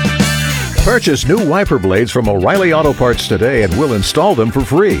Purchase new wiper blades from O'Reilly Auto Parts today and we'll install them for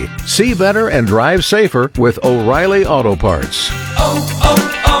free. See better and drive safer with O'Reilly Auto Parts.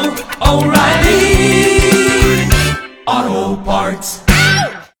 O'Reilly Auto Parts.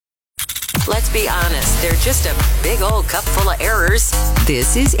 Let's be honest, they're just a big old cup full of errors.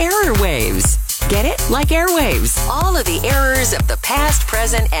 This is Error Waves. Get it? Like airwaves. All of the errors of the past,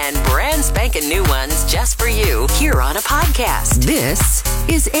 present, and brand spanking new ones just for you here on a podcast. This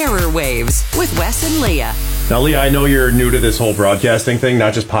is Error Waves with Wes and Leah. Now, Leah, I know you're new to this whole broadcasting thing,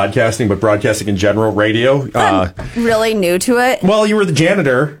 not just podcasting, but broadcasting in general, radio. I'm really new to it. Well, you were the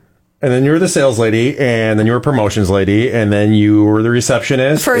janitor. And then you were the sales lady, and then you were promotions lady, and then you were the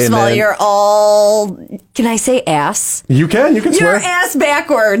receptionist. First of all, you're all, can I say ass? You can swear. You're ass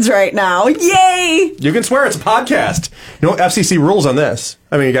backwards right now. Yay! You can swear, it's a podcast. No FCC rules on this.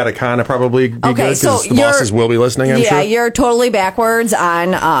 I mean, you got to kind of probably be good, because the bosses will be listening, I'm sure. Yeah, you're totally backwards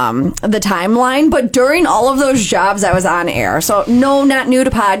on the timeline, but during all of those jobs, I was on air. So, no, not new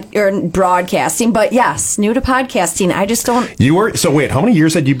to broadcasting, but yes, new to podcasting. I just don't... You were... So, wait, how many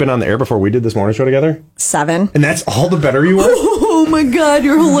years had you been on the air before we did this morning show together? 7. And that's all the better you were? Oh, my God,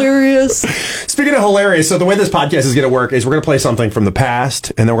 you're hilarious. Speaking of hilarious, so the way this podcast is going to work is we're going to play something from the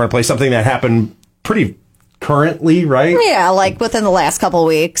past, and then we're going to play something that happened pretty... currently, right? Yeah, like within the last couple of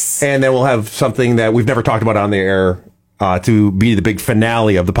weeks. And then we'll have something that we've never talked about on the air to be the big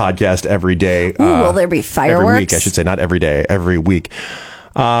finale of the podcast every day. Will there be fireworks? Every week, I should say. Not every day, every week.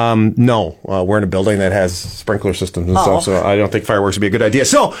 No, we're in a building that has sprinkler systems and stuff, so I don't think fireworks would be a good idea.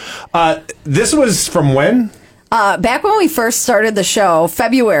 So, this was from when? Back when we first started the show,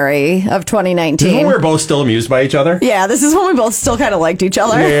 February of 2019. This is when we were both still amused by each other? Yeah, this is when we both still kind of liked each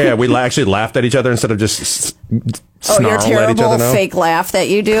other. Yeah, we actually laughed at each other instead of just your terrible fake laugh that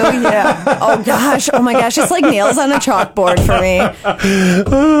you do? Yeah. Oh, gosh. Oh, my gosh. It's like nails on a chalkboard for me.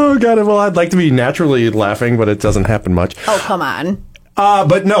 Oh, God. Well, I'd like to be naturally laughing, but it doesn't happen much. Oh, come on.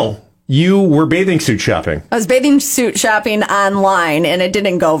 But no. You were bathing suit shopping. I was bathing suit shopping online, and it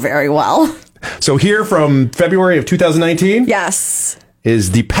didn't go very well. So here from February of 2019? Yes. Is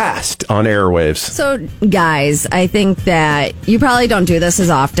the past on airwaves. So, guys, I think that you probably don't do this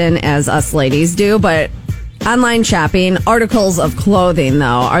as often as us ladies do, but online shopping, articles of clothing, though,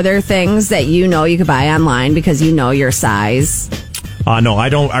 are there things that you know you could buy online because you know your size? No, I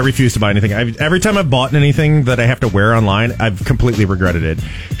don't. I refuse to buy anything. Every time I've bought anything that I have to wear online, I've completely regretted it.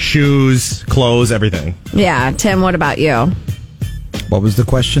 Shoes, clothes, everything. Yeah. Tim, what about you? What was the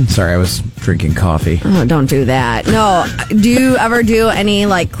question? Sorry, I was drinking coffee. Oh, don't do that. No. Do you ever do any,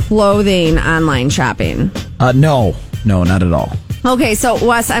 like, clothing online shopping? No, not at all. Okay, so,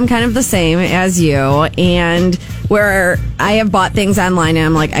 Wes, I'm kind of the same as you, and where I have bought things online, and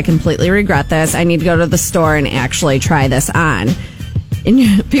I'm like, I completely regret this. I need to go to the store and actually try this on.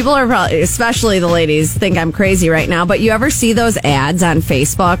 And people are probably, especially the ladies, think I'm crazy right now, but you ever see those ads on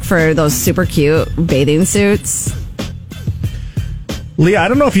Facebook for those super cute bathing suits? Leah, I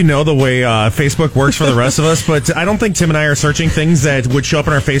don't know if you know the way Facebook works for the rest of us, but I don't think Tim and I are searching things that would show up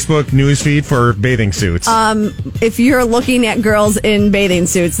in our Facebook newsfeed for bathing suits. If you're looking at girls in bathing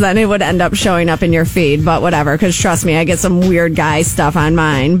suits, then it would end up showing up in your feed, but whatever, because trust me, I get some weird guy stuff on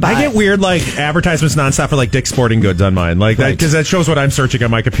mine. But I get weird, like, advertisements nonstop for, like, Dick's Sporting Goods on mine, like that, because that shows what I'm searching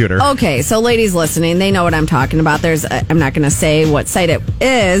on my computer. Okay, so ladies listening, they know what I'm talking about. I'm not going to say what site it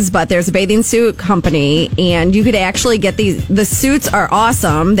is, but there's a bathing suit company, and you could actually get the suits are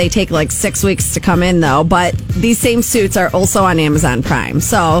awesome. They take like 6 weeks to come in, though, but these same suits are also on Amazon Prime.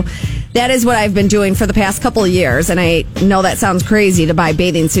 So that is what I've been doing for the past couple of years, and I know that sounds crazy to buy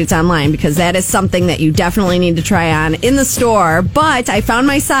bathing suits online because that is something that you definitely need to try on in the store, but I found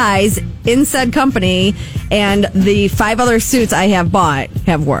my size in said company, and the 5 other suits I have bought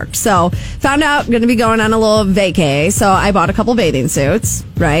have worked. So found out going to be going on a little vacay, so I bought a couple bathing suits,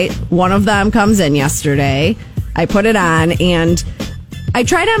 right? One of them comes in yesterday. I put it on, and I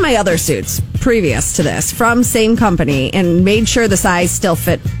tried on my other suits previous to this from same company and made sure the size still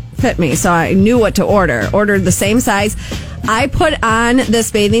fit me, so I knew what to order. Ordered the same size. I put on this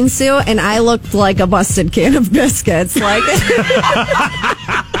bathing suit, and I looked like a busted can of biscuits. Like,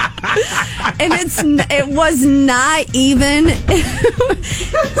 and it was not even.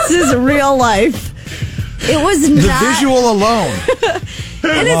 This is real life. It was not the visual alone.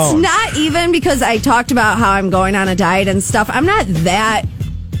 And it's not even because I talked about how I'm going on a diet and stuff. I'm not that.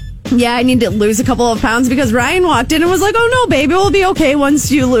 Yeah, I need to lose a couple of pounds because Ryan walked in and was like, "Oh no, baby, we'll be okay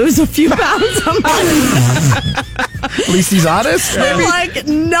once you lose a few pounds." At least he's honest. I'm like,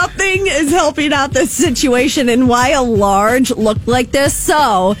 nothing is helping out this situation, and why a large looked like this.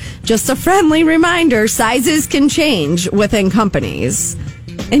 So, just a friendly reminder: sizes can change within companies.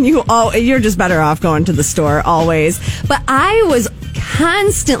 And you're just better off going to the store always. But I was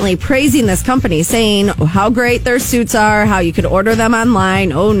constantly praising this company, saying how great their suits are, how you could order them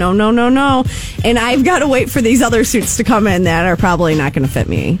online. Oh, no. And I've got to wait for these other suits to come in that are probably not going to fit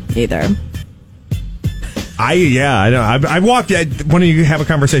me either. I know. I walked. When you have a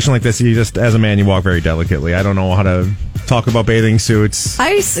conversation like this, you just, as a man, you walk very delicately. I don't know how to talk about bathing suits.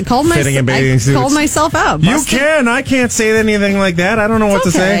 I called myself out. You can. I can't say anything like that. I don't know what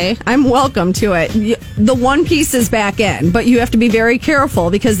to say. I'm welcome to it. The one piece is back in, but you have to be very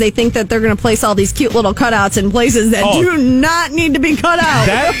careful because they think that they're going to place all these cute little cutouts in places that do not need to be cut out.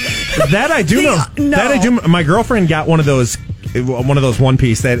 That I do know. No. That I do. My girlfriend got one of those one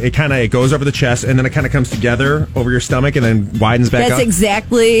piece that it goes over the chest and then it kind of comes together over your stomach and then widens back up. That's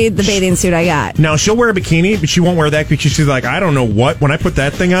exactly the bathing suit I got. Now she'll wear a bikini, but she won't wear that because she's like, I don't know what. When I put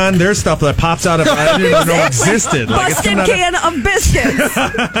that thing on, there's stuff that pops out of it I didn't even know existed. Busted can of biscuits.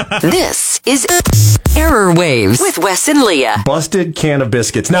 This is Error Waves with Wes and Leah. Busted can of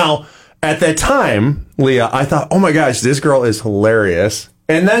biscuits. Now, at that time, Leah, I thought, oh my gosh, this girl is hilarious.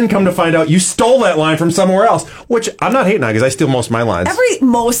 And then come to find out you stole that line from somewhere else, which I'm not hating on because I steal most of my lines.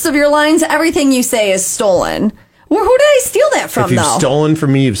 Most of your lines, everything you say is stolen. Well, who did I steal that from, If you've stolen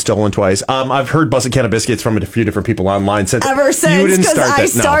from me, you've stolen twice. I've heard Busted Can of Biscuits from a few different people online. Ever since, because I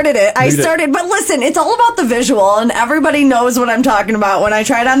started it. But listen, it's all about the visual, and everybody knows what I'm talking about. When I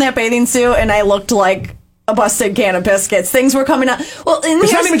tried on that bathing suit and I looked like a busted can of biscuits, things were coming out. Well,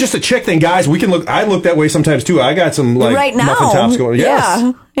 it's not even just a chick thing, guys. We can look. I look that way sometimes too. I got some muffin tops going.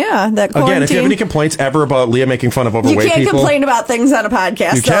 Yes. Yeah. That quarantine. Again, if you have any complaints ever about Leah making fun of overweight people, you can't complain about things on a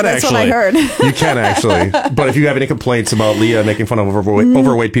podcast. You can that's what I heard. You can actually. But if you have any complaints about Leah making fun of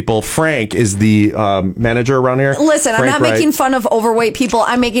overweight people, Frank is the manager around here. Listen, I'm not making fun of overweight people.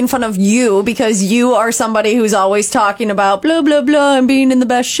 I'm making fun of you because you are somebody who's always talking about blah blah blah and being in the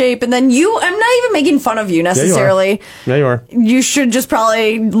best shape, and then I'm not even making fun of you necessarily. Yeah, you are. You should just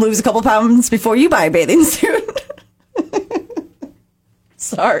probably lose a couple pounds before you buy a bathing suit.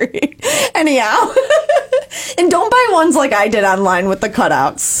 Sorry. Anyhow. And don't buy ones like I did online with the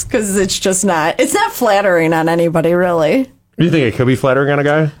cutouts, because it's not flattering on anybody, really. Do you think it could be flattering on a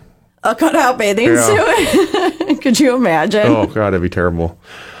guy? A cutout bathing suit? Could you imagine? Oh, God, that'd be terrible.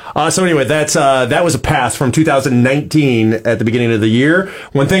 So anyway, that was a pass from 2019 at the beginning of the year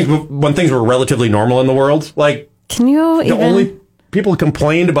when things were relatively normal in the world. Like, can you even... only people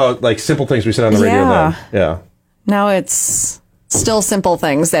complained about like simple things we said on the radio then. Yeah. Now it's still simple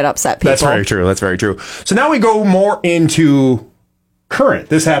things that upset people. That's very true. So now we go more into current.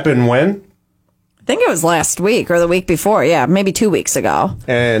 This happened when? I think it was last week or the week before. Yeah, maybe 2 weeks ago.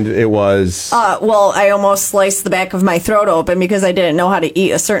 And it was... well, I almost sliced the back of my throat open because I didn't know how to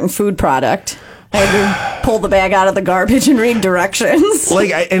eat a certain food product. I had to pull the bag out of the garbage and read directions.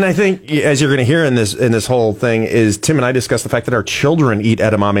 I think, as you're going to hear in this whole thing, is Tim and I discussed the fact that our children eat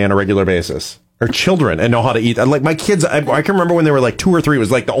edamame on a regular basis. Our children and know how to eat. Like my kids, I can remember when they were like 2 or 3, it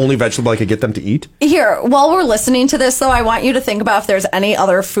was like the only vegetable I could get them to eat. Here, while we're listening to this, though, I want you to think about if there's any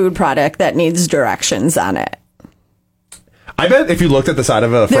other food product that needs directions on it. I bet if you looked at the side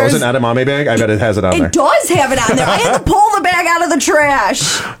of a frozen edamame bag, I bet it has it on there. It does have it on there. I had to pull the bag out of the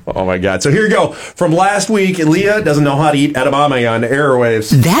trash. Oh, my God. So here you go. From last week, Leah doesn't know how to eat edamame on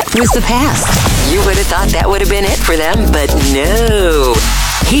airwaves. That was the past. You would have thought that would have been it for them, but no.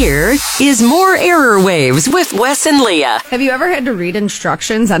 Here is more Error Waves with Wes and Leah. Have you ever had to read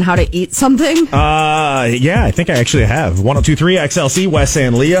instructions on how to eat something? Yeah, I think I actually have. 1023 XLC, Wes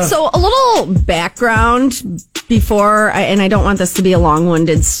and Leah. So a little background before, and I don't want this to be a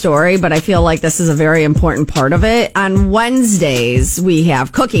long-winded story, but I feel like this is a very important part of it. On Wednesdays, we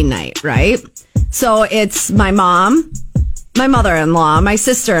have cooking night, right? So it's my mom, my mother-in-law, my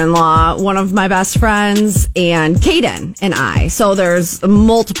sister-in-law, one of my best friends, and Kaden and I. So there's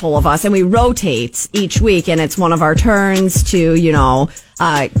multiple of us, and we rotate each week, and it's one of our turns to,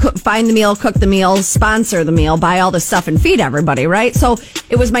 find the meal, cook the meal, sponsor the meal, buy all the stuff, and feed everybody, right? So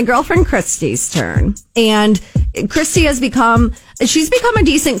it was my girlfriend Christy's turn. And Christy she's become a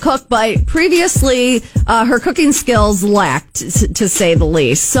decent cook, but previously her cooking skills lacked, to say the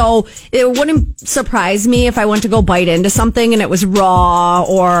least. So it wouldn't surprise me if I went to go bite into something and it was raw,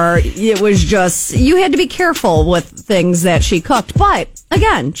 or it was just, you had to be careful with things that she cooked. But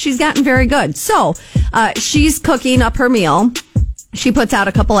again, she's gotten very good. So she's cooking up her meal. She puts out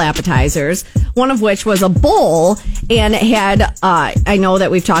a couple appetizers, one of which was a bowl, and it had, I know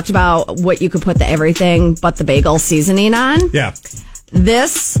that we've talked about what you could put the everything but the bagel seasoning on. Yeah.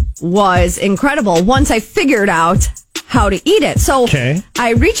 This was incredible once I figured out how to eat it. So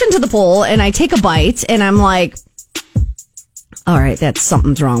I reach into the bowl and I take a bite and I'm like, all right,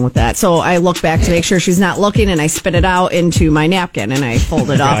 something's wrong with that. So I look back to make sure she's not looking, and I spit it out into my napkin, and I fold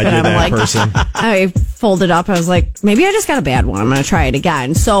it up, and I'm like, I fold it up. I was like, maybe I just got a bad one. I'm going to try it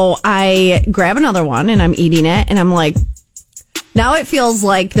again. So I grab another one, and I'm eating it, and I'm like, now it feels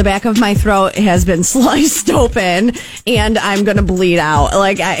like the back of my throat has been sliced open and I'm going to bleed out.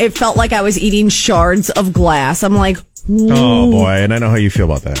 Like, it felt like I was eating shards of glass. I'm like, oh boy, and I know how you feel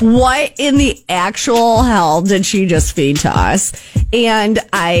about that. What in the actual hell did she just feed to us? And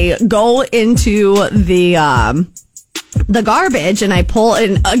I go into the garbage and I pull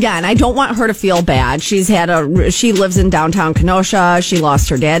in again. I don't want her to feel bad. She lives in downtown Kenosha. She lost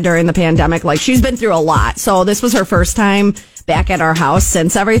her dad during the pandemic. Like, she's been through a lot. So this was her first time back at our house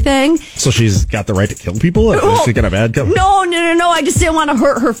since everything. So she's got the right to kill people? She got a bad kill? No. I just didn't want to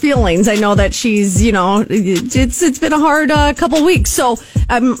hurt her feelings. I know that she's, it's been a hard couple weeks. So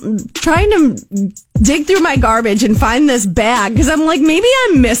I'm trying to dig through my garbage and find this bag because I'm like, maybe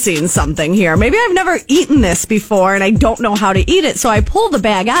I'm missing something here. Maybe I've never eaten this before and I don't know how to eat it. So I pull the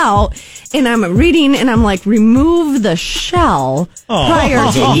bag out and I'm reading and I'm like, remove the shell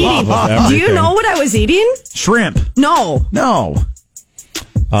prior to eating. Do you know what I was eating? Shrimp. No.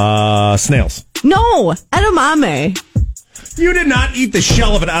 Snails. No. Edamame. You did not eat the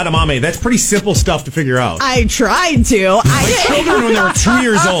shell of an edamame. That's pretty simple stuff to figure out. I tried to. My children, when they were 2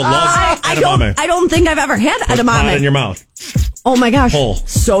 years old, loved edamame. I don't think I've ever had edamame. In your mouth. Oh my gosh. Whole.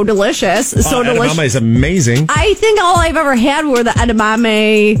 So delicious. So delicious. Edamame is amazing. I think all I've ever had were the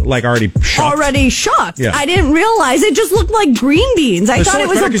edamame. Like already shucked. Yeah. I didn't realize it just looked like green beans. I thought it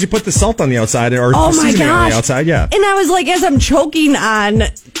was because you put the salt on the outside or oh the seasoning on the outside. Yeah. And I was like, as I'm choking on.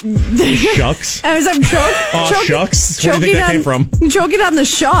 Shucks. As I'm shucks. Where do you think that came from? Choking on the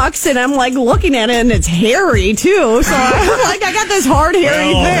shucks, and I'm like looking at it, and it's hairy too. So I'm like, I got this hard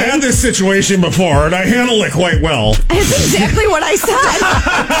hairy thing. I had this situation before, and I handled it quite well. It's exactly what I said.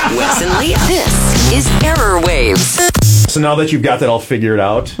 Wes and Lee, this is Error Waves. So now that you've got that all figured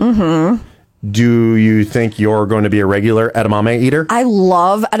out, do you think you're going to be a regular edamame eater? I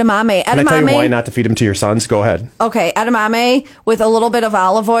love edamame. Can I tell you why not to feed them to your sons? Go ahead. Okay, edamame with a little bit of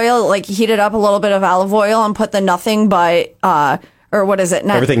olive oil, like heat it up a little bit of olive oil and put the nothing but, or what is it?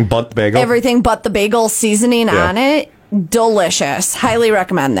 Everything but the bagel? Everything but the bagel seasoning on it. Delicious. Highly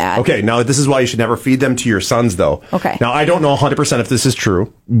recommend that. Okay, now this is why you should never feed them to your sons, though. Okay. Now, I don't know 100% if this is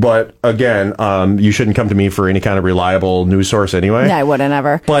true, but again, you shouldn't come to me for any kind of reliable news source anyway. No, I wouldn't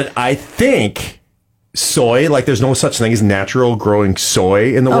ever. But I think soy, like there's no such thing as natural growing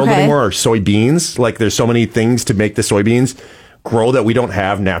soy in the world anymore, or soybeans. Like there's so many things to make the soybeans grow that we don't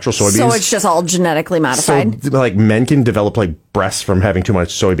have natural soybeans. So it's just all genetically modified? So like men can develop like breasts from having too much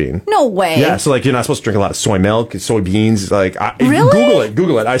soybean. No way. Yeah, so like you're not supposed to drink a lot of soy milk, soybeans. Like really?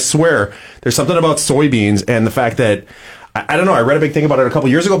 Google it. I swear there's something about soybeans and the fact that I don't know. I read a big thing about it a couple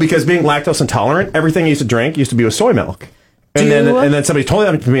years ago because being lactose intolerant, everything I used to drink used to be with soy milk. And then somebody told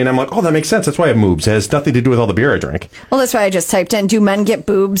that to me, and I'm like, oh, that makes sense. That's why I have boobs. It has nothing to do with all the beer I drink. Well, that's why I just typed in, do men get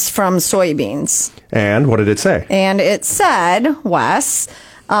boobs from soybeans? And what did it say? And it said, Wes,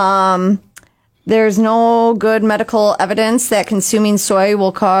 there's no good medical evidence that consuming soy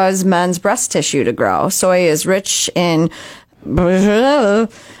will cause men's breast tissue to grow. Soy is rich in,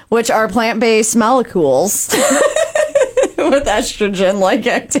 which are plant-based molecules. With estrogen-like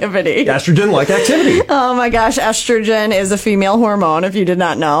activity. Estrogen-like activity. Oh my gosh, estrogen is a female hormone, if you did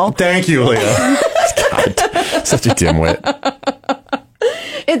not know. Thank you, Leah. God, such a dimwit.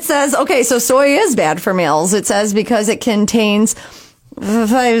 It says, okay, so soy is bad for males. It says because it contains...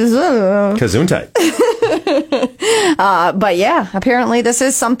 Gesundheit. But yeah, apparently this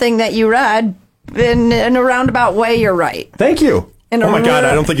is something that you read in a roundabout way. You're right. Thank you. Oh my God,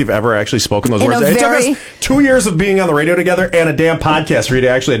 I don't think you've ever actually spoken those words. It took us 2 years of being on the radio together and a damn podcast for you to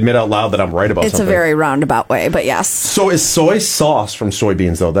actually admit out loud that I'm right about something. It's a very roundabout way, but yes. So is soy sauce from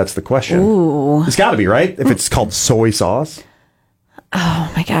soybeans, though? That's the question. Ooh. It's got to be, right? If it's called soy sauce.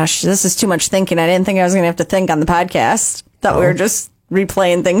 Oh my gosh, this is too much thinking. I didn't think I was going to have to think on the podcast. Thought we were just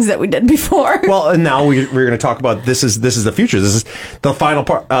replaying things that we did before. Well, and now we're going to talk about this is the future. This is the final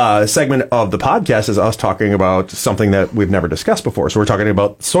segment of the podcast is us talking about something that we've never discussed before. So we're talking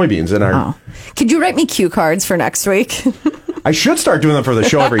about soybeans in our... Oh. Could you write me cue cards for next week? I should start doing them for the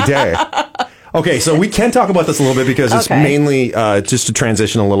show every day. Okay, so we can talk about this a little bit because it's mainly just to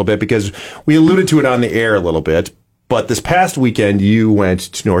transition a little bit because we alluded to it on the air a little bit. But this past weekend, you went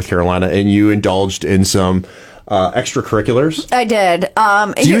to North Carolina and you indulged in some... extracurriculars? I did.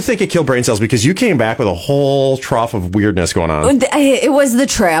 Do you think it killed brain cells? Because you came back with a whole trough of weirdness going on. It was the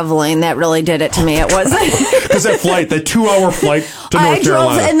traveling that really did it to me. It wasn't. Because that 2-hour flight to North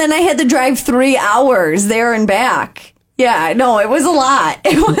Carolina. And then I had to drive 3 hours there and back. Yeah, no, it was a lot.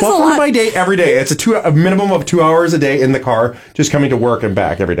 It was a lot. My day every day. It's a minimum of 2 hours a day in the car, just coming to work and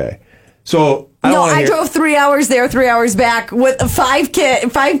back every day. So I drove 3 hours there, 3 hours back with five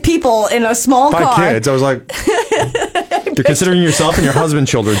people in a small car. 5 kids. I was like, you're considering yourself and your husband,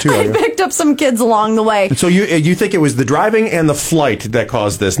 children too. I picked up some kids along the way. So you think it was the driving and the flight that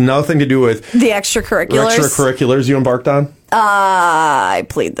caused this? Nothing to do with the extracurriculars you embarked on? I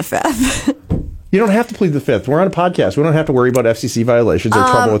plead the fifth. You don't have to plead the fifth. We're on a podcast. We don't have to worry about FCC violations or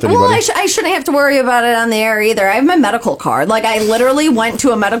trouble with anybody. Well, I shouldn't have to worry about it on the air either. I have my medical card. Like, I literally went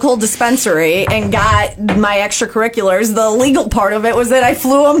to a medical dispensary and got my extracurriculars. The legal part of it was that I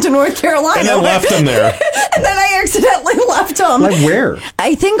flew them to North Carolina. And then left them there. And then I accidentally left them. Like where?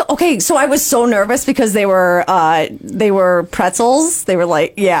 I think, okay, so I was so nervous because they were pretzels. They were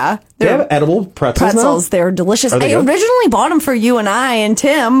like, yeah. They have edible pretzels now? They're delicious. I good? originally bought them for you and I and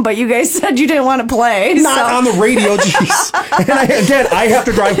Tim, but you guys said you didn't want to play. Not on the radio, jeez. And I have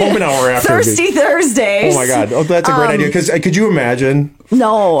to drive home an hour after. Thirsty Thursdays. Oh, my God. Oh, that's a great idea. Because could you imagine?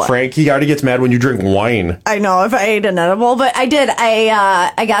 No. Frank, he already gets mad when you drink wine. I know, if I ate an edible. But I did.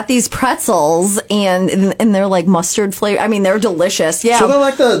 I got these pretzels, and they're like mustard flavor. I mean, they're delicious. Yeah. So they're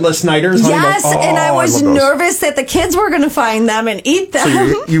like the Snyder's? Yes, and I was nervous that the kids were going to find them and eat them.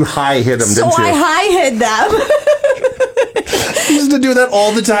 So you high hid them, didn't you? So I high hid them. You used to do that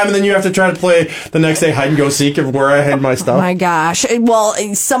all the time, and then you have to try to play the next day hide and go seek of where I hid my stuff. Oh my gosh. Well,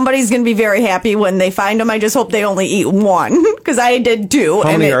 somebody's going to be very happy when they find them. I just hope they only eat one, because I did two.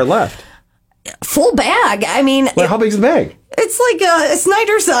 How many are left? Full bag. I mean, well, how big is the bag? It's like a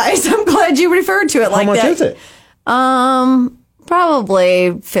Snyder size. I'm glad you referred to it like that. How much is it?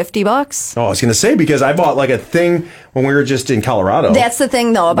 Probably $50. Oh, I was going to say, because I bought like a thing when we were just in Colorado. That's the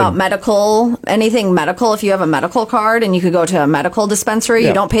thing, though, about anything medical. If you have a medical card and you could go to a medical dispensary,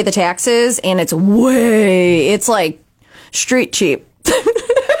 you don't pay the taxes, and it's like street cheap.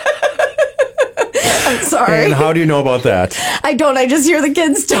 I'm sorry. And how do you know about that? I don't. I just hear the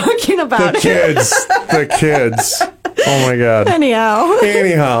kids talking about it. The kids. Oh, my God.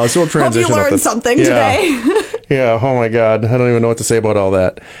 Anyhow, so we'll transition. Hope you learned something today. Yeah, oh, my God. I don't even know what to say about all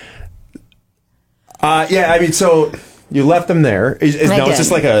that. I mean, so you left them there. It's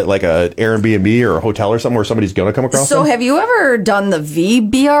just like a Airbnb or a hotel or something where somebody's going to come across them? So have you ever done the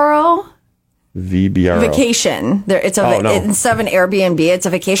VBRO? Vacation. Instead of an Airbnb, it's a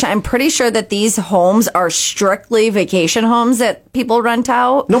vacation. I'm pretty sure that these homes are strictly vacation homes that people rent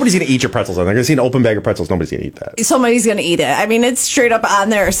out. Nobody's going to eat your pretzels on there. They're going to see an open bag of pretzels. Nobody's going to eat that. Somebody's going to eat it. I mean, it's straight up on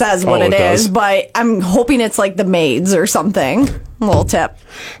there. It says what it is, but I'm hoping it's like the maids or something. A little tip.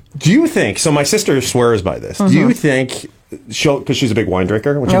 Do you think, so my sister swears by this, do you think because she's a big wine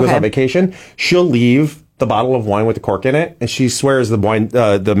drinker, when she goes on vacation, she'll leave the bottle of wine with the cork in it, and she swears the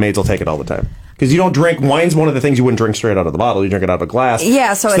maids will take it all the time? Because you don't drink, wine's one of the things you wouldn't drink straight out of the bottle. You drink it out of a glass.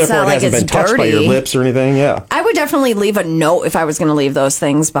 Yeah, so it's not like it's dirty. It hasn't been touched by your lips or anything, yeah. I would definitely leave a note if I was going to leave those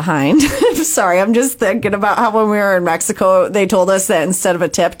things behind. Sorry, I'm just thinking about how when we were in Mexico, they told us that instead of a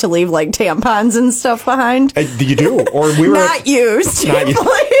tip to leave like tampons and stuff behind. You do? Or we were... Not used. It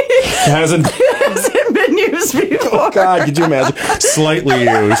hasn't been used before. Oh, God, could you imagine? Slightly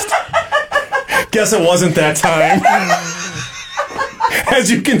used. Guess it wasn't that time.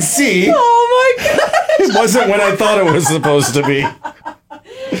 As you can see, oh my God, it wasn't when I thought it was supposed to be.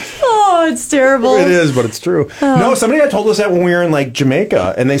 Oh, it's terrible. It is, but it's true. No, somebody had told us that when we were in like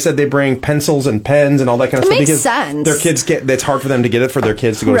Jamaica, and they said they bring pencils and pens and all that kind of stuff. Makes sense. Their kids it's hard for them to get it for their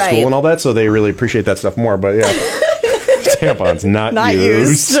kids to go to school and all that, so they really appreciate that stuff more. But yeah, tampons not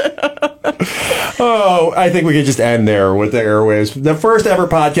used. Oh, I think we could just end there with the airwaves. The first ever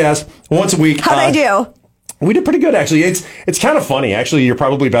podcast, once a week. How'd I do? We did pretty good, actually. It's kind of funny, actually. You're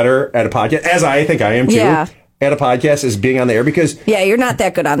probably better at a podcast, as I think I am, too, at a podcast, is being on the air, because... Yeah, you're not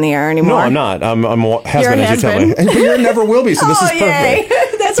that good on the air anymore. No, I'm not. I'm has-been, as you tell me. But you never will be, so this is perfect.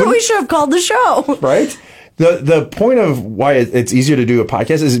 Yay. That's what we should have called the show. Right? The point of why it's easier to do a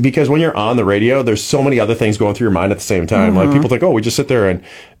podcast is because when you're on the radio, there's so many other things going through your mind at the same time. Like, people think, we just sit there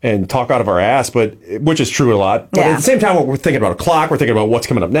and talk out of our ass, which is true a lot. But at the same time, we're thinking about a clock, we're thinking about what's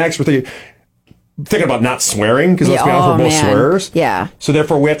coming up next, we're thinking about not swearing, because let's be honest, we're both swearers. Yeah. So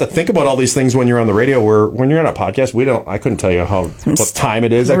therefore, we have to think about all these things when you're on the radio. Where when you're on a podcast, I couldn't tell you what time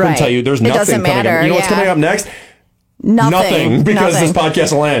it is. I couldn't tell you. There's nothing coming up. You know what's coming up next? Nothing, because this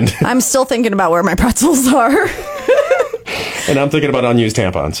podcast will end. I'm still thinking about where my pretzels are. And I'm thinking about unused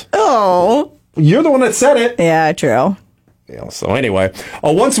tampons. Oh. You're the one that said it. Yeah, true. Yeah, so anyway,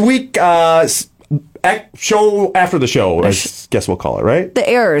 once a week show after the show, I guess we'll call it, right? The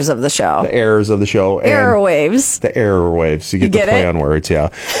errors of the show. The errors of the show. Airwaves. The airwaves. You get the play on words,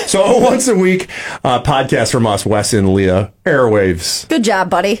 yeah. So once a week, podcast from us, Wes and Leah. Airwaves. Good job,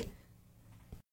 buddy.